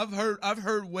 I've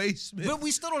heard Wade Smith, but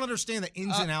we still don't understand the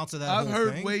ins and outs of that. I've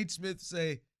heard thing. Wade Smith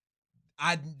say,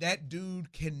 that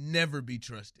dude can never be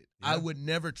trusted. Yeah. I would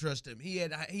never trust him. He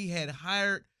had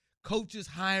hired coaches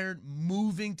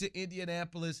moving to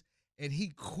Indianapolis, and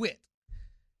he quit.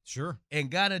 Sure, and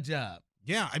got a job.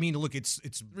 Yeah, I mean, look, it's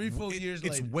 3-4 years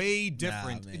later. It's way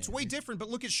different. Nah, it's way different. But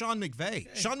look at Sean McVay. Okay.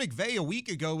 Sean McVay a week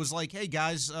ago was like, "Hey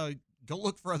guys, go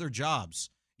look for other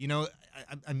jobs. You know,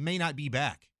 I may not be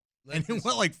back." And then,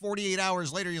 like 48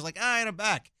 hours later, he's like, "All right, I'm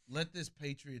back." Let this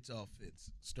Patriots offense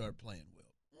start playing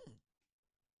well.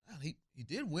 Well, he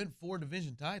did win 4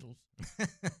 division titles.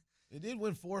 He did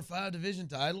win 4 or 5 division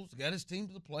titles. Got his team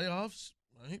to the playoffs.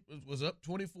 Right? Was up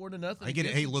 24-0. I get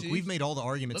it. Hey, look, we've made all the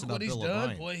arguments about Bill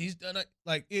O'Brien. Boy, he's done it.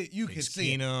 Like you can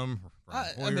see Keenum,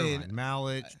 Ryan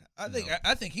Mallett. I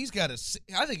think he's got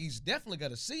I think he's definitely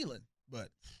got a ceiling. But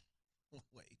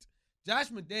wait,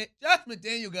 Josh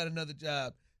McDaniel got another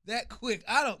job that quick.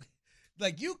 I don't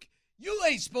like you. You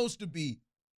ain't supposed to be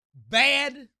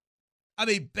bad. I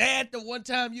mean, bad the one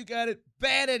time you got it.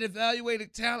 Bad at evaluating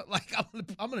talent. Like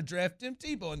I'm gonna draft Tim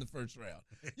Tebow in the first round.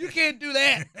 You can't do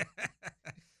that.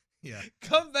 Yeah.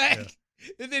 Come back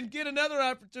and then get another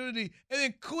opportunity and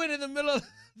then quit in the middle of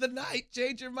the night,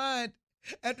 change your mind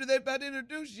after they're about to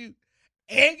introduce you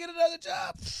and get another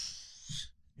job.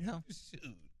 Yeah.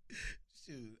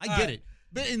 Shoot. I get it.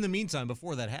 But in the meantime,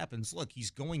 before that happens, look,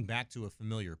 he's going back to a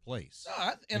familiar place.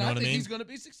 I think he's going to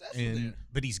be successful there.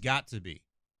 But he's got to be.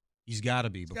 He's got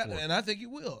to be before. And I think he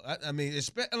will. I mean,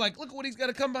 look at what he's got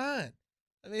to come behind.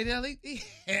 I mean, hell, he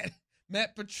had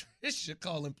Matt Patricia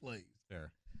calling plays.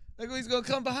 Fair. Look what he's going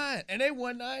to come behind. And they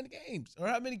won 9 games. Or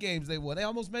how many games they won? They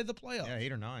almost made the playoffs. Yeah,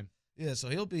 8 or 9. Yeah, so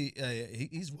he'll be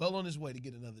he's well on his way to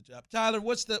get another job. Tyler,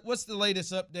 what's the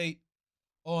latest update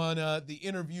on the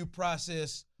interview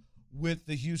process with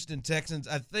the Houston Texans?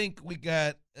 I think we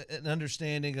got an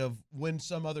understanding of when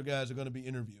some other guys are going to be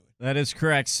interviewing. That is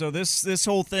correct. So this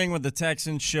whole thing with the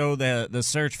Texans show the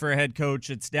search for a head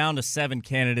coach, it's down to 7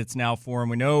 candidates now for him.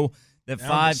 We know that down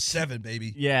 5 to 7,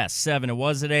 baby. Yeah, 7. It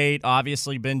was at 8.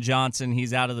 Obviously, Ben Johnson,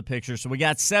 he's out of the picture. So we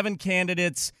got 7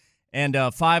 candidates, and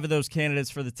 5 of those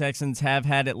candidates for the Texans have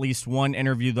had at least one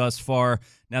interview thus far.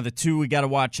 Now, the 2 we got to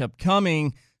watch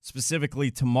upcoming.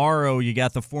 Specifically tomorrow, you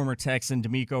got the former Texan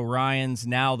DeMeco Ryans,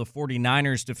 now the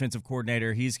 49ers defensive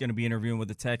coordinator. He's going to be interviewing with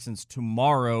the Texans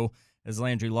tomorrow, as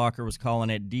Landry Locker was calling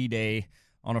it D-Day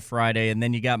on a Friday. And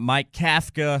then you got Mike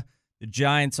Kafka, the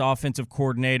Giants offensive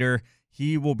coordinator.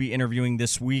 He will be interviewing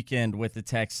this weekend with the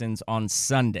Texans on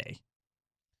Sunday.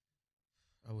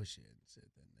 I wish you hadn't said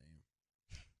that name.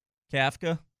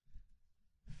 Kafka?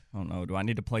 I don't know. Do I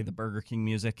need to play the Burger King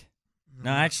music? No,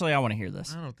 actually, I want to hear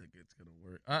this. I don't think it's going to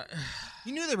work.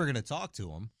 You knew they were going to talk to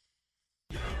him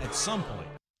at some point.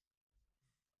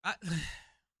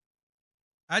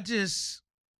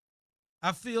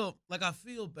 I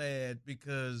feel bad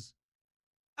because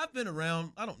I've been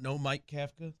around. I don't know Mike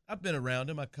Kafka. I've been around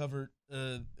him. I covered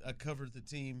the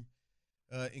team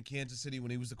in Kansas City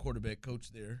when he was the quarterback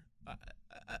coach there.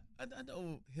 I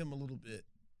know him a little bit.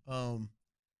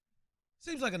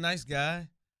 Seems like a nice guy.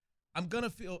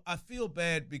 I feel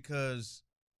bad because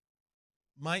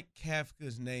Mike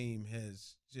Kafka's name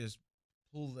has just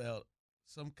pulled out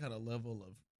some kind of level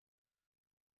of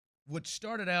what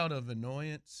started out of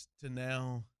annoyance to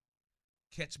now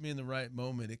catch me in the right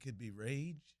moment. It could be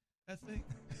rage, I think.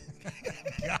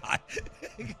 God.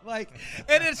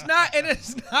 and it's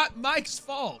not Mike's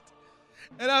fault.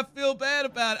 And I feel bad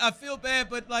about it. I feel bad,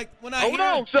 but when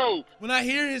I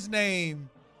hear his name,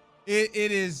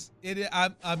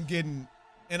 I'm getting,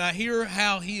 and I hear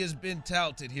how he has been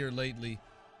touted here lately.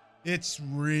 It's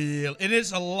real. And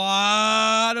it's a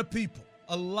lot of people,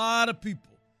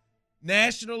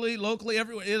 nationally, locally,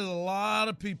 everywhere. It is a lot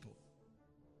of people.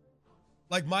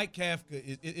 Like Mike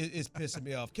Kafka is pissing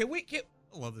me off. I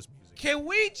love this music. Can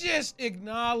we just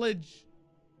acknowledge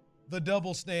the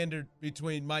double standard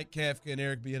between Mike Kafka and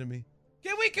Eric Bieniemy?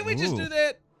 Can we just do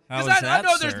that? Because I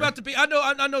know there's about to be. I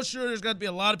know. Sure, there's got to be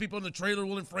a lot of people in the Trailer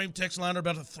Will and Frame text line are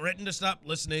about to threaten to stop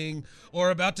listening,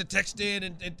 or about to text in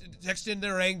and text in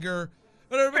their anger.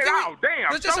 But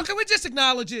can we just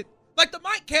acknowledge it? Like the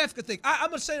Mike Kafka thing. I'm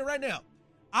gonna say it right now.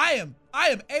 I am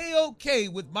A-okay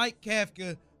with Mike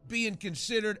Kafka being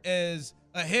considered as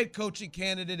a head coaching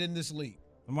candidate in this league.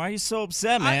 Why are you so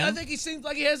upset, man? I think he seems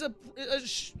like he has a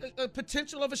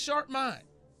potential of a sharp mind.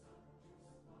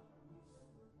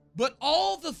 But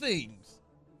all the things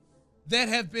that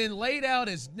have been laid out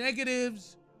as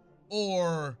negatives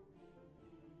or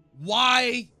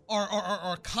why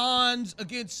are cons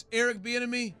against Eric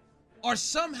Bieniemy are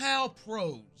somehow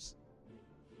pros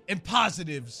and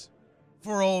positives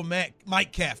for old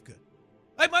Mike Kafka.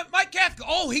 Like Mike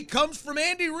Kafka, he comes from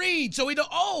Andy Reid, so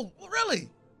really?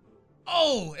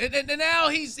 And now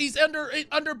he's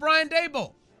under Brian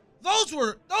Daboll.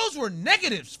 Those were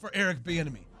negatives for Eric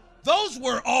Bieniemy. Those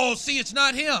were, it's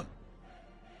not him.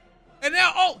 And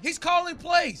now, he's calling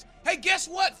plays. Hey, guess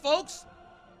what, folks?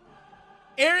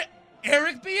 Eric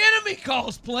Bieniemy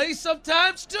calls plays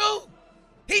sometimes too.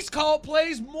 He's called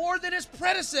plays more than his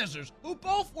predecessors, who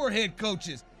both were head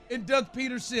coaches, and Doug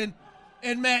Peterson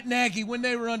and Matt Nagy when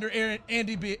they were under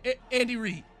Andy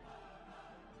Reid.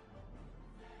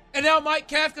 And now Mike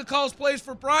Kafka calls plays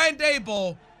for Brian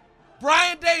Daboll.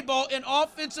 Brian Daboll, an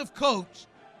offensive coach,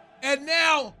 and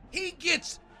now he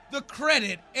gets the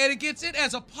credit, and it gets it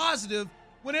as a positive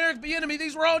when Eric Bieniemy,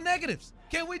 these were all negatives.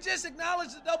 Can we just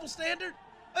acknowledge the double standard?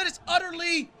 And it's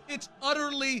utterly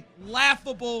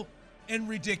laughable and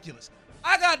ridiculous.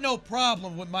 I got no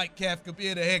problem with Mike Kafka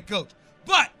being a head coach,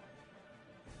 but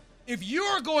if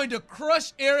you're going to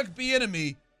crush Eric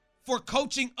Bieniemy for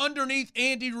coaching underneath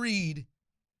Andy Reid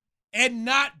and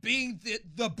not being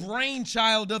the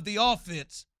brainchild of the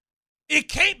offense, it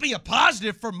can't be a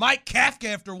positive for Mike Kafka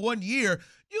after 1 year.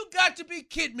 You got to be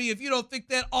kidding me if you don't think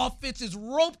that offense is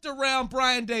roped around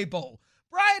Brian Daboll.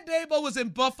 Brian Daboll was in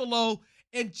Buffalo,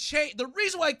 and the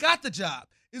reason why he got the job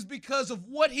is because of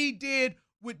what he did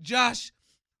with Josh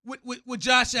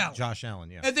Allen. Josh Allen,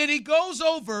 yeah. And then he goes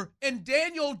over, and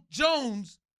Daniel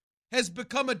Jones has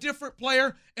become a different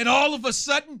player, and all of a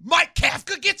sudden, Mike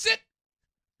Kafka gets it?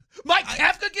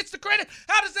 Kafka gets the credit?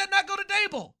 How does that not go to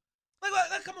Daboll?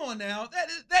 Like, come on now.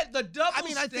 That the double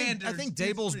standard. I think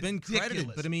Daboll's been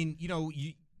credited, but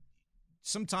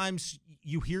sometimes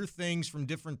you hear things from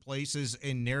different places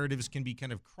and narratives can be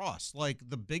kind of crossed. Like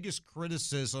the biggest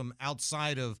criticism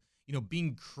outside of,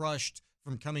 being crushed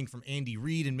from coming from Andy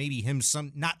Reid and maybe him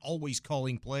not always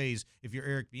calling plays if you're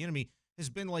Eric Bieniemy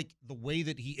has been like the way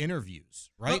that he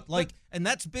interviews, right? And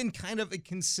that's been kind of a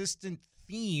consistent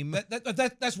theme.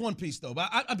 That's one piece though.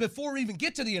 But before we even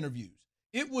get to the interviews,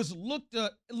 it was looked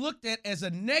at as a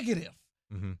negative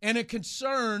and a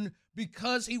concern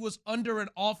because he was under an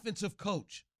offensive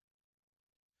coach.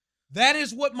 That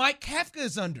is what Mike Kafka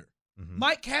is under.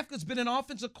 Mike Kafka's been an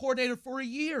offensive coordinator for a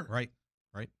year. Right.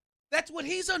 That's what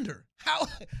he's under. How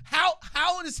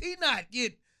does he not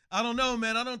get? I don't know,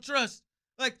 man. I don't trust.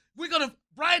 Like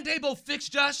Brian Daboll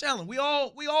fixed Josh Allen. We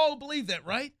all believe that,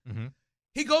 right?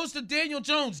 He goes to Daniel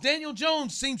Jones. Daniel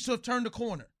Jones seems to have turned a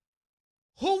corner.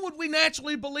 Who would we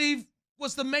naturally believe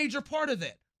was the major part of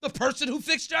that? The person who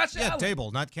fixed Josh Allen. Yeah,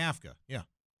 Daboll, not Kafka. Yeah.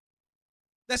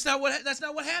 That's not what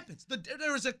happens.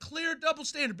 There is a clear double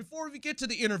standard before we get to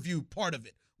the interview part of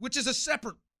it, which is a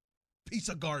separate piece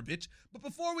of garbage. But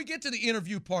before we get to the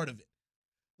interview part of it,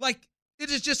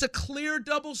 it is just a clear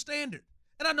double standard.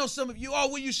 And I know some of you,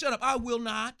 will you shut up? I will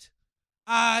not.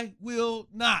 May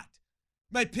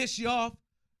piss you off,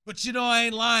 but I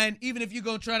ain't lying, even if you're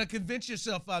going to try to convince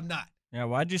yourself I'm not. Yeah,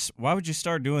 why would you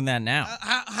start doing that now?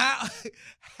 How?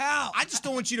 I just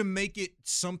don't want you to make it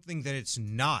something that it's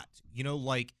not.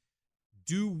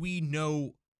 Do we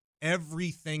know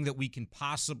everything that we can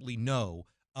possibly know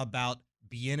about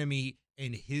Bieniemy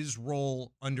and his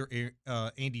role under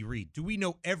Andy Reid? Do we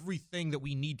know everything that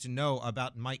we need to know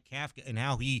about Mike Kafka and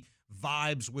how he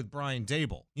vibes with Brian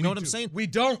Daboll? You know what I'm saying? We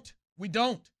don't.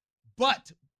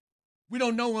 But we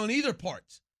don't know on either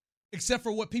parts, except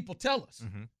for what people tell us.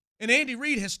 And Andy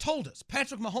Reid has told us,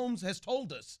 Patrick Mahomes has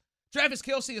told us, Travis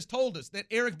Kelce has told us that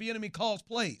Eric Bieniemy calls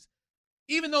plays.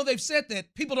 Even though they've said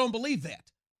that, people don't believe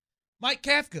that. Mike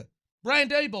Kafka, Brian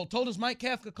Daboll told us Mike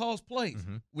Kafka calls plays.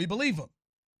 We believe him.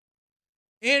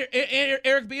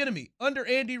 Eric Bieniemy, under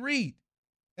Andy Reid,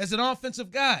 as an offensive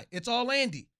guy, it's all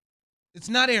Andy. It's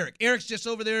not Eric. Eric's just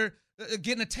over there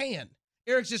getting a tan.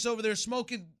 Eric's just over there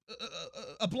smoking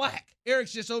a black.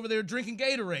 Eric's just over there drinking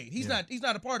Gatorade. He's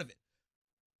not a part of it.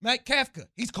 Mike Kafka,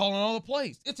 he's calling all the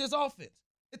plays. It's his offense.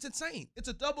 It's insane. It's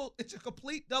a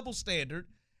complete double standard,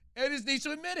 and he needs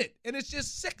to admit it. And it's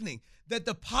just sickening that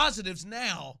the positives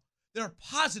now, there are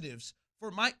positives for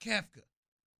Mike Kafka,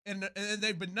 and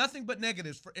they've been nothing but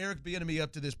negatives for Eric Bieniemy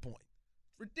up to this point.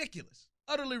 Ridiculous.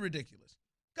 Utterly ridiculous.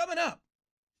 Coming up.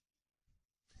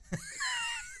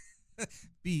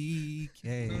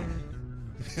 BK.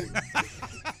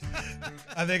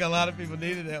 I think a lot of people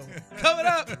needed that one. Coming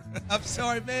up. I'm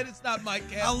sorry, man. It's not Mike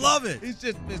Kafka. I love it. He's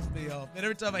just pissed me off. And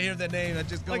every time I hear that name, I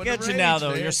just go Look into at you rage, now,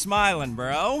 though. man. You're smiling,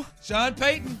 bro. Sean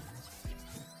Payton.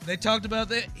 They talked about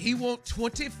that. He wants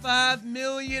 $25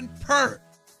 million per.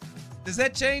 Does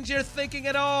that change your thinking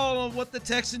at all on what the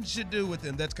Texans should do with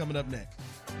him? That's coming up next.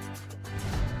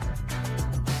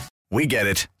 We get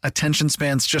it. Attention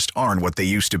spans just aren't what they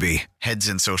used to be. Heads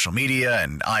in social media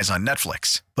and eyes on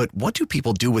Netflix. But what do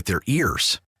people do with their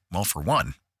ears? Well, for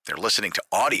one, they're listening to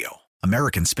audio.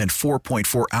 Americans spend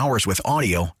 4.4 hours with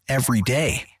audio every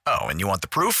day. Oh, and you want the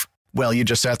proof? Well, you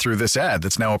just sat through this ad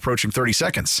that's now approaching 30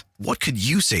 seconds. What could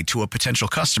you say to a potential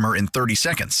customer in 30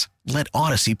 seconds? Let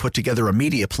Odyssey put together a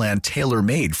media plan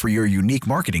tailor-made for your unique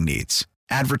marketing needs.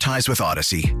 Advertise with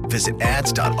Odyssey. Visit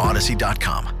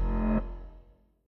ads.odyssey.com.